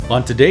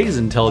On today's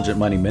Intelligent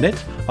Money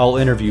Minute, I'll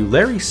interview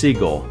Larry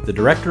Siegel, the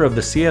director of the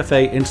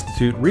CFA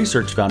Institute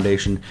Research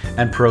Foundation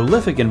and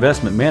prolific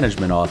investment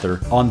management author,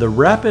 on the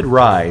rapid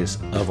rise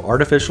of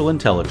artificial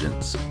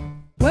intelligence.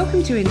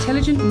 Welcome to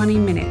Intelligent Money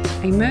Minute,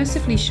 a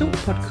mercifully short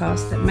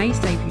podcast that may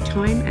save you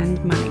time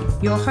and money.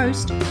 Your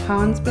host,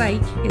 Hans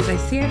Blake, is a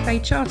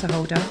CFA charter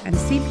holder and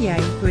CPA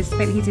who has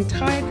spent his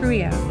entire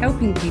career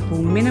helping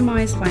people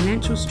minimize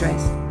financial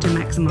stress to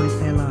maximize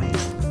their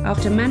lives.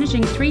 After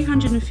managing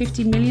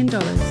 $350 million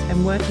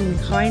and working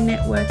with high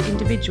net worth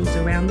individuals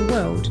around the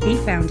world, he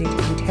founded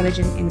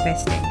Intelligent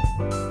Investing.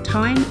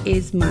 Time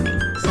is money,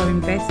 so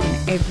invest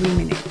in every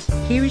minute.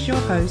 Here is your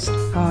host,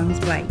 Hans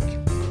Blake.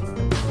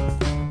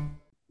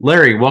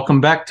 Larry, welcome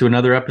back to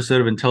another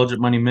episode of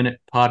Intelligent Money Minute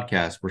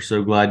podcast. We're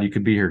so glad you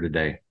could be here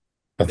today.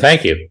 Well,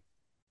 thank you.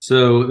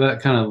 So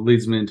that kind of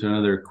leads me into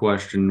another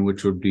question,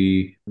 which would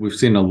be, we've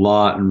seen a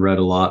lot and read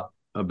a lot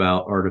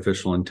about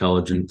artificial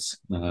intelligence,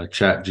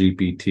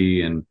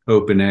 ChatGPT and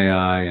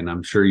OpenAI, and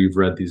I'm sure you've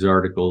read these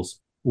articles.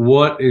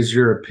 What is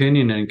your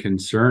opinion and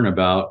concern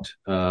about,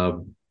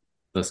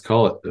 let's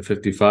call it the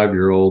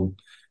 55-year-old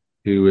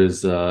who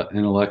is an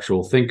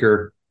intellectual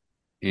thinker,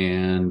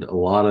 and a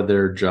lot of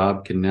their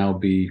job can now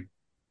be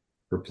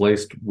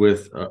replaced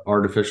with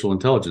artificial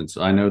intelligence?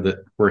 I know that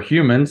we're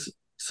humans,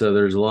 so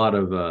there's a lot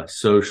of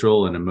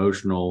social and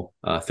emotional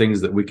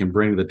things that we can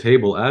bring to the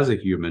table as a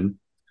human.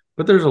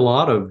 But there's a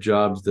lot of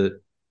jobs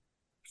that,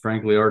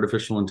 frankly,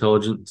 artificial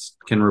intelligence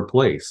can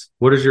replace.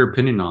 What is your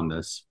opinion on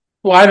this?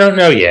 Well, I don't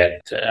know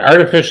yet.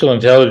 Artificial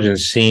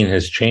intelligence scene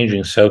is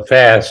changing so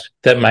fast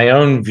that my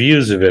own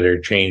views of it are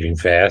changing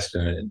fast.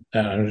 And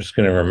I'm just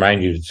going to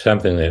remind you of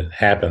something that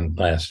happened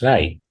last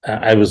night.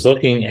 I was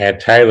looking at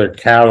Tyler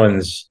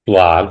Cowen's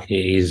blog.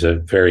 He's a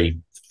very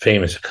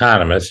famous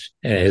economist,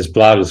 and his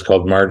blog is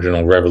called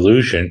Marginal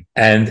Revolution.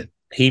 And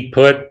he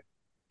put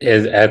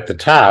at the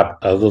top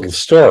a little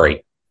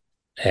story.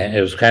 And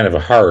it was kind of a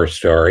horror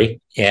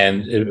story,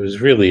 and it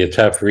was really a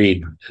tough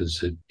read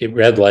because it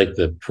read like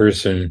the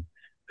person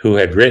who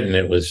had written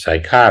it was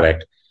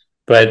psychotic.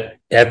 But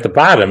at the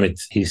bottom,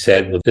 he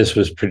said, well, this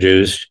was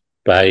produced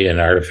by an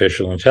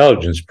artificial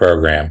intelligence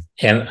program.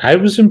 And I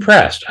was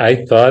impressed.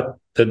 I thought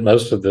that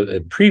most of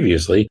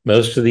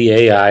the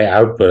AI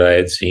output I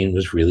had seen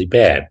was really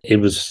bad.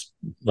 It was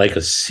like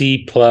a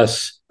C+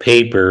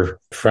 paper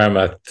from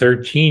a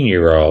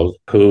 13-year-old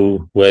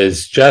who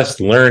was just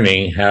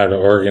learning how to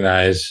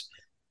organize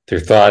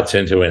their thoughts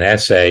into an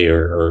essay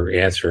or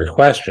answer a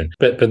question.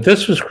 But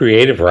this was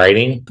creative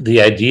writing.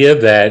 The idea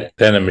that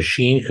then a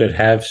machine could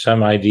have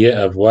some idea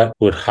of what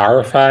would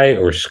horrify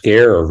or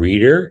scare a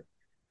reader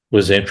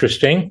was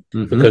interesting,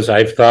 because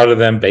I've thought of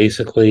them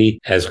basically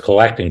as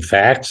collecting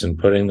facts and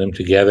putting them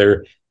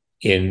together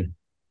in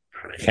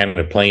kind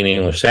of plain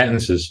English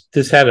sentences.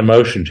 This had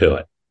emotion to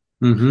it.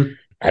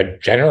 I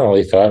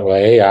generally thought, well,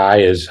 AI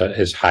is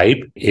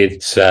hype.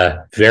 It's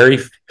very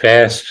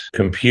fast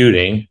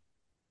computing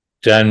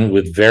done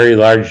with very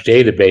large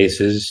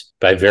databases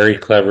by very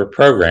clever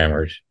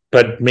programmers.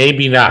 But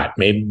maybe not.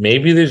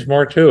 Maybe there's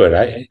more to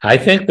it. I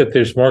think that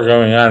there's more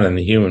going on in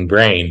the human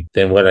brain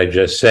than what I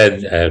just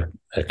said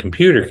a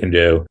computer can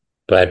do.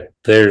 But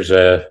there's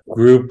a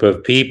group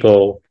of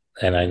people,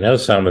 and I know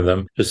some of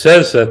them, who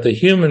says that the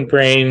human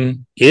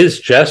brain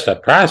is just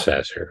a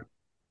processor.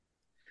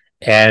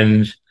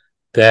 And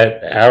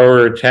that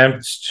our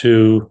attempts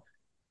to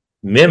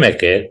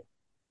mimic it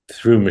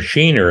through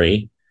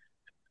machinery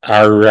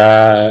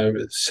are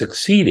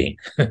succeeding.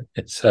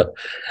 So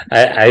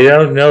I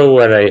don't know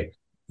what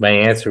my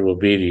answer will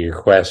be to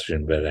your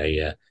question, but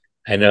I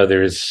know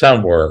there is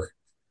some work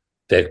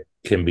that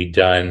can be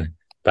done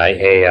by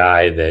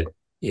AI that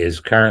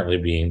is currently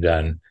being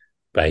done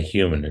by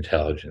human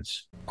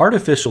intelligence.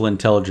 Artificial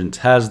intelligence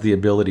has the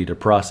ability to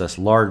process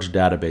large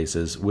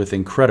databases with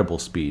incredible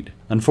speed.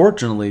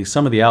 Unfortunately,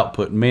 some of the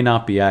output may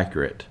not be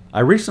accurate.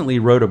 I recently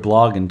wrote a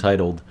blog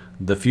entitled,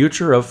 "The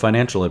Future of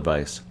Financial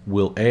Advice.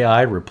 Will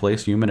AI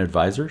Replace Human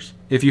Advisors?"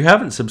 If you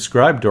haven't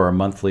subscribed to our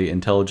monthly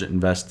Intelligent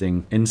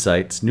Investing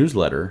Insights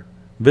newsletter,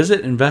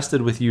 visit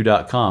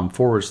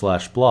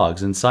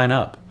investedwithyou.com/blogs and sign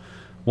up.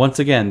 Once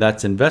again,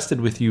 that's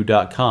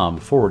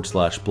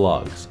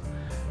investedwithyou.com/blogs.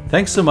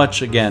 Thanks so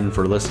much again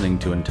for listening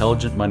to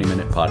Intelligent Money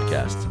Minute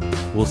Podcast.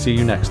 We'll see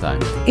you next time.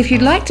 If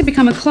you'd like to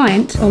become a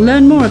client or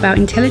learn more about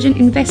intelligent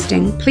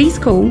investing, please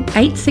call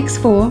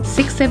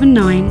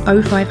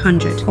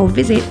 864-679-0500 or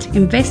visit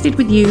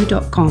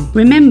investedwithyou.com.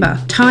 Remember,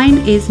 time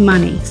is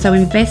money, so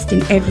invest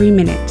in every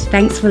minute.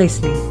 Thanks for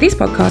listening. This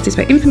podcast is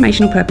for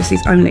informational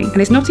purposes only and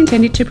is not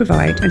intended to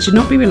provide and should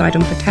not be relied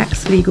on for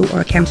tax, legal,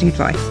 or accounting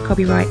advice.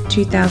 Copyright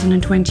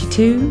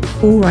 2022,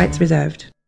 all rights reserved.